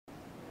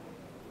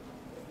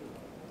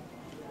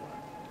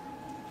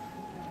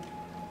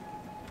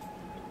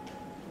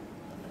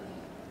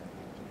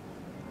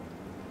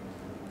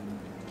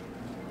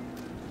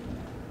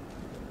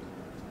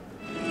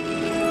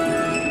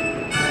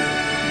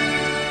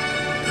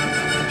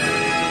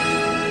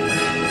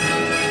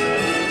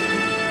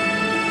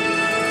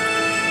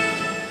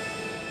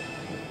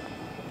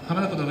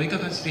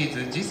シリ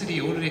ーズ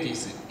G3 オールレディー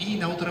ス井伊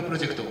直虎プロ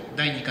ジェクト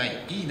第2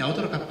回井伊直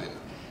虎カップ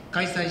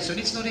開催初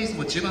日のレース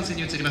も中盤戦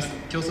に移ります。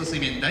競争水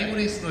面第5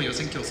レースの予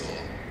選競争。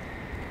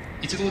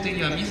1号艇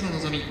には水野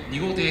希美、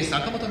2号艇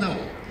坂本直、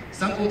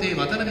3号艇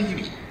渡辺由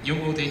美、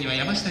4号艇には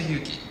山下裕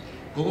貴、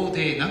5号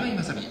艇永井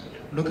正美、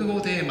6号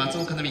艇松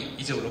岡奈美、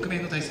以上6名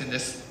の対戦で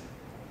す。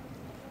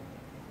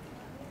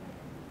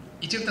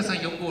1歌3、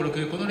4、5、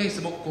6、このレー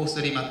スもコース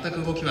取り全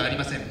く動きはあり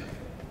ませ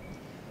ん。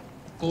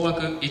後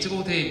枠1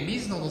号艇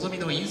水野希美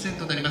の引戦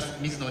となります。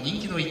水野人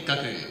気の一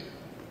角、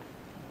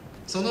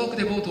その奥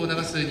でボートを流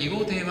す2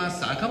号艇は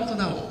坂本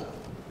直。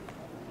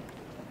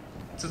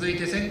続い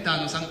てセンタ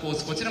ーの3コー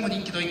ス、こちらも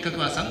人気の一角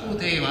は3号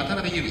艇渡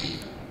辺由美。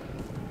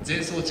前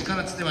走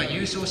力津では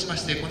優勝しま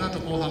して、この後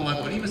後半は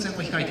ドリーム戦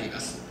も控えていま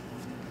す。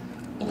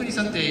奥に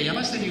3艇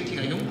山下裕貴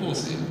が4コー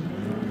ス、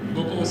5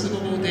コース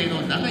5号艇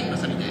の永井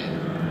正美で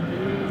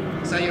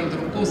最後の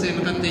6コースへ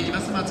向かっていき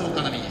ます松岡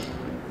奈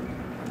美。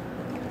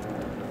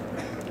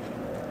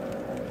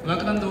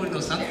枠番通り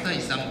の3対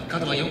3、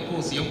角は4コ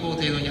ース4号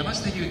艇の山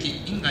下裕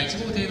貴、インが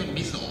1号艇の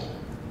水野。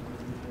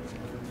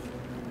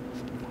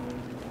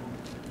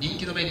人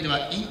気の面で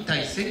はイン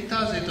対センタ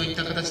ー勢といっ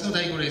た形の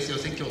第5レース予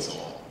選競争。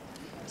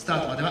スタ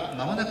ートまでは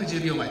間もなく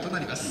10秒前とな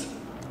ります。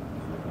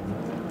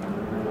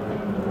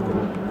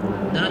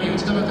並び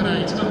内側から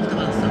1番2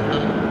番3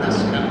番ダッシ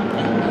ュが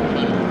4番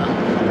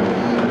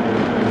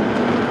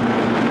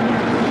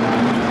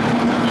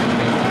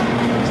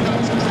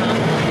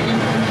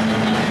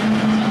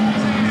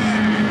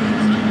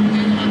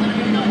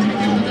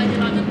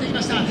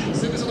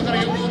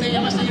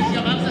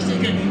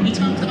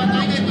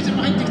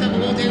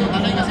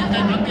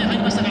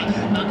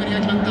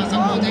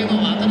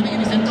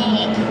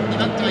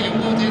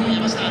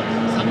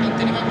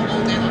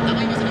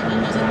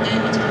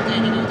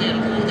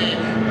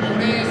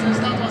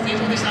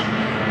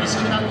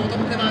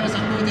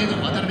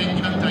マルトが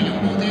2番手は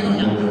4号艇の